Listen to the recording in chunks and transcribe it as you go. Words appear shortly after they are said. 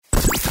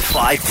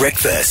5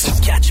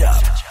 Breakfast. Catch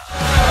up.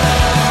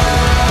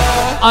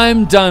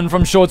 I'm done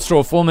from Short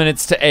Straw, 4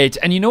 minutes to 8.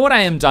 And you know what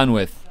I am done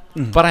with?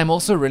 But I'm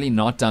also really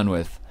not done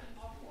with?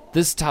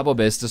 This Thabo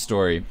Bester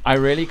story. I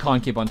really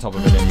can't keep on top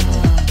of it anymore.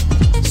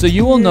 So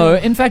you all know,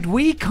 in fact,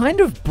 we kind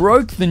of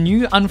broke the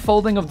new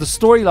unfolding of the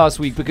story last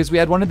week because we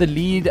had one of the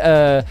lead,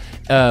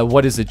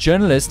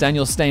 journalists,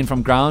 Daniel Stain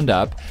from Ground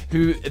Up,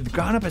 who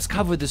Ground Up has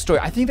covered the story.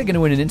 I think they're going to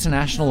win an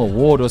international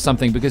award or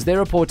something because their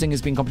reporting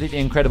has been completely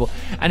incredible.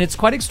 And it's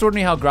quite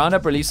extraordinary how Ground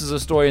Up releases a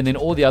story and then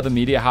all the other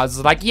media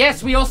houses are like,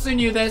 yes, we also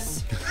knew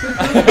this.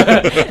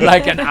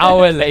 Like an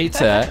hour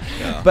later.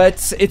 Yeah.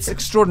 But it's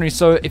extraordinary.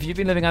 So if you've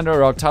been living under a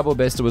rock, Thabo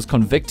Bester was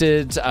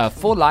convicted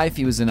for life.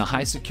 He was in a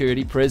high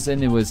security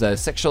prison. It was a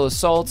sexual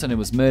assault and it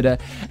was murder,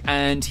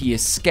 and he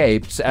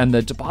escaped, and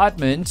the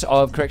Department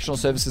of Correctional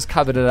Services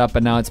covered it up,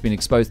 and now it's been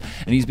exposed,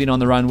 and he's been on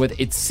the run with,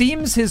 it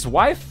seems, his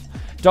wife,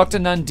 Dr.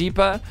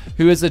 Nandipha,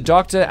 who is a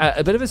doctor,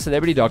 a bit of a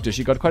celebrity doctor.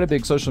 She got quite a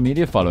big social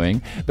media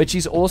following, but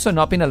she's also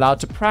not been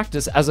allowed to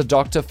practice as a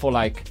doctor for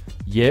like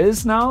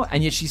years now,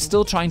 and yet she's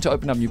still trying to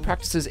open up new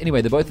practices.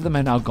 Anyway, the both of them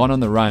have now gone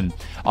on the run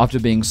after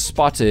being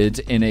spotted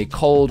in a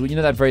cold, you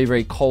know that very,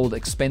 very cold,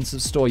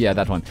 expensive store? Yeah,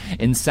 that one,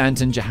 in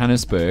Sandton,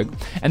 Johannesburg.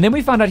 And then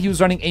we found out he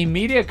was running a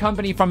media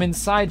company from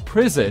inside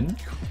prison,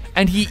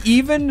 and he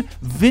even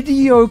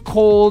video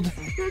called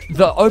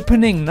the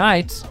opening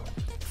night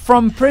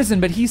from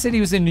prison, but he said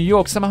he was in New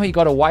York. Somehow he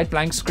got a white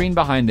blank screen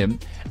behind him.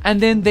 And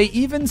then they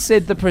even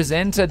said, the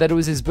presenter, that it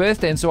was his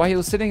birthday. And so while he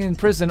was sitting in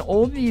prison,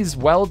 all these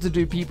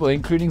well-to-do people,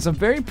 including some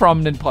very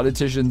prominent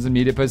politicians and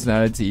media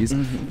personalities,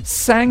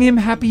 sang him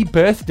happy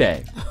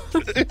birthday.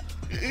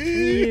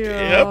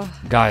 Yep.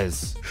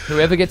 Guys,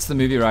 whoever gets the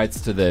movie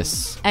rights to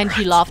this. And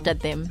he laughed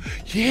at them.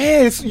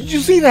 Yes, you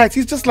see that?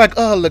 He's just like,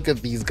 oh, look at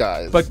these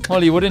guys. But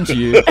Holly, wouldn't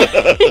you?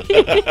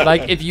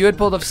 Like, if you had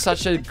pulled off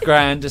such a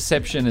grand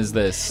deception as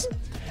this.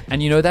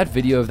 And you know that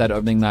video of that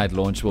opening night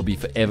launch will be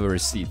forever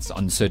receipts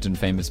on certain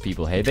famous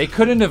people. Hey, they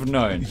couldn't have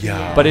known.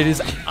 Yeah. But it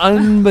is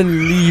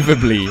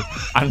unbelievably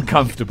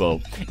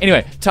uncomfortable.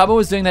 Anyway, Thabo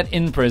was doing that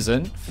in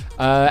prison.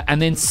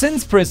 And then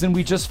since prison,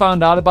 we just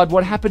found out about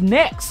what happened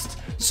next.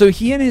 So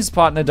he and his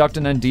partner,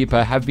 Dr.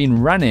 Nandipha, have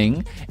been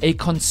running a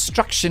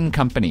construction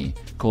company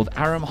called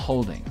Arum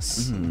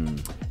Holdings.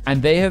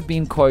 And they have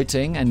been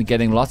quoting and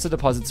getting lots of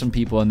deposits from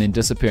people and then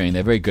disappearing.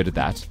 They're very good at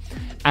that.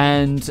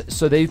 And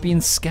so they've been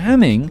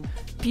scamming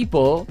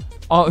people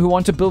who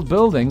want to build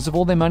buildings of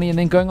all their money and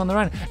then going on the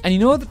run. And you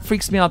know what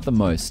freaks me out the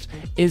most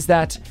is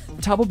that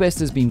Thabo Bester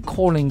has been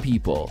calling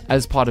people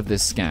as part of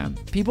this scam.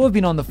 People have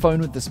been on the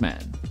phone with this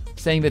man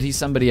saying that he's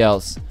somebody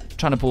else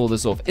trying to pull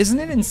this off. Isn't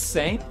it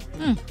insane?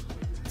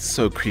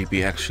 So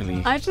creepy,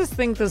 actually. I just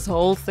think this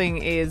whole thing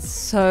is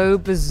so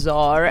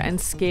bizarre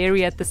and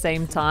scary at the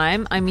same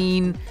time. I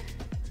mean,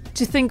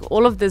 to think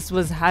all of this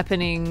was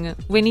happening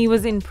when he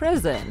was in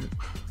prison.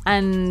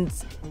 And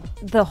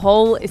the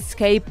whole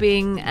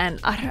escaping, and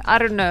I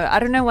don't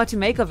know what to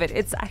make of it.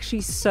 It's actually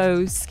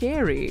so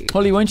scary.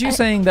 Holly, weren't you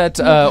saying that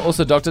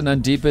also Dr.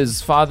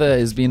 Nandipha's father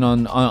has been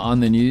on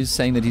the news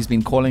saying that he's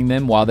been calling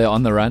them while they're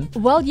on the run?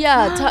 Well,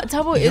 yeah,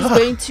 Thabo is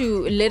going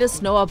to let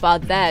us know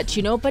about that,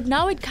 but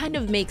now it kind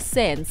of makes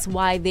sense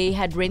why they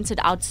had rented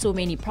out so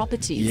many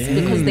properties,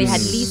 because they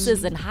had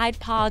leases in Hyde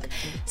Park,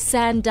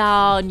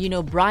 Sandown,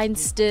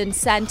 Bryanston,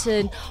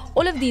 Sandton,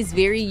 all of these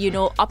very,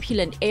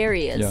 opulent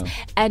areas. Yeah.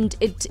 And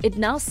it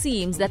now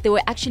seems that they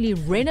were actually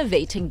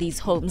renovating these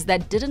homes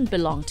that didn't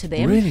belong to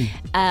them. Really?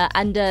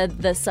 Under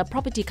this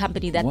property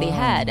company that they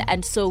had.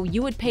 And so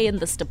you would pay in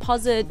this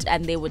deposit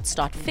and they would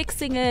start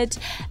fixing it.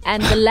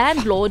 And the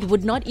landlord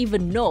would not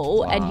even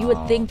know. And you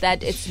would think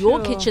that it's your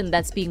kitchen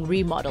that's being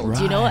remodeled,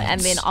 and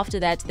then after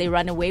that they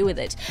run away with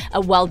it.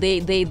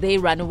 They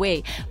run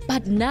away.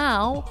 But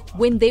now,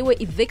 when they were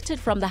evicted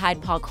from the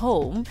Hyde Park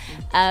home,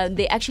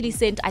 they actually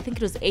sent, I think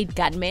it was 8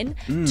 gunmen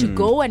to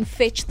go and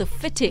fetch the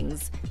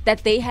fittings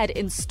that they had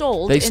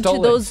installed into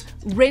those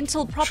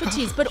rental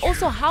properties. But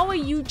also, how are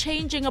you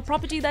changing a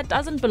property that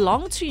doesn't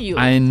belong to you?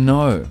 I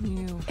know.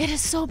 It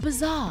is so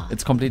bizarre.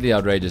 It's completely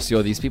outrageous.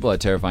 These people are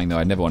terrifying, though.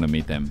 I never want to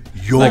meet them.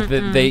 Like,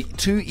 they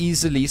too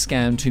easily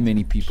scam too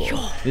many people.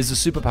 There's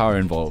a superpower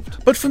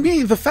involved. But for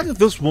me, the fact that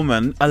this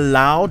woman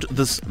allowed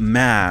this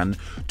man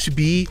to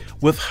be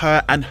with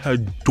her and her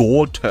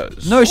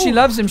daughters. No, she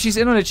loves him. She's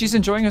in on it. She's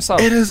enjoying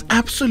herself. It is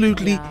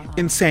absolutely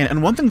insane.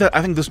 And one thing that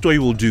I think the story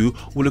will do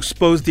will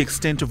expose the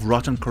extent of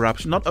rotten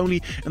corruption, not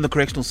only in the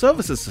correctional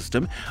services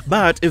system,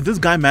 but if this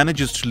guy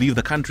manages to leave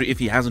the country, if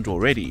he hasn't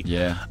already,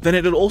 then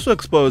it'll also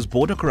expose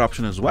border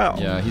corruption as well.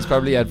 Yeah, he's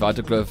probably at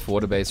Waterkloof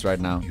Water Base right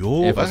now.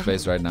 Air Force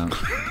Base right now.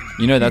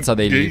 That's how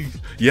they leave.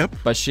 Yep.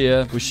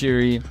 Bashir,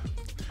 Bushiri,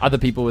 other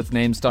people with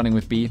names starting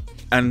with B.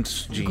 And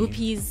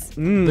Goopies.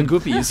 The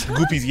Goopies.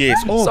 Goopies,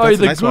 yes. Oh, sorry,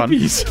 that's the a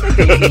nice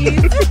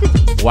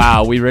Goopies.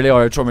 Wow, we really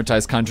are a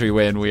traumatized country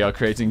when we are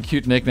creating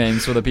cute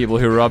nicknames for the people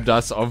who robbed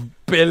us of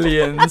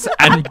billions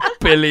and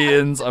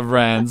billions of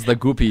rands. The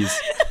Goopies.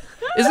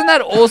 Isn't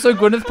that also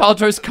Gwyneth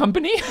Paltrow's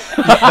company?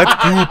 That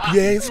Goop,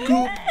 yes,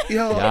 Goop.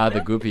 Yeah,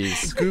 the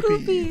goopies.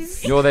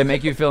 Goopies. Yo, they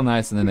make you feel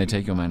nice and then they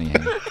take your money. Hey?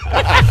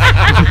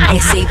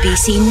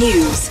 SABC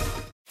News.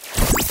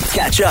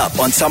 Catch up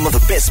on some of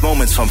the best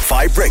moments from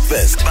 5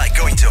 Breakfast by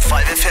going to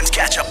 5FM's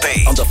catch-up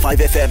page on the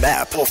 5FM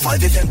app or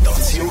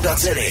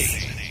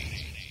 5FM.co.za.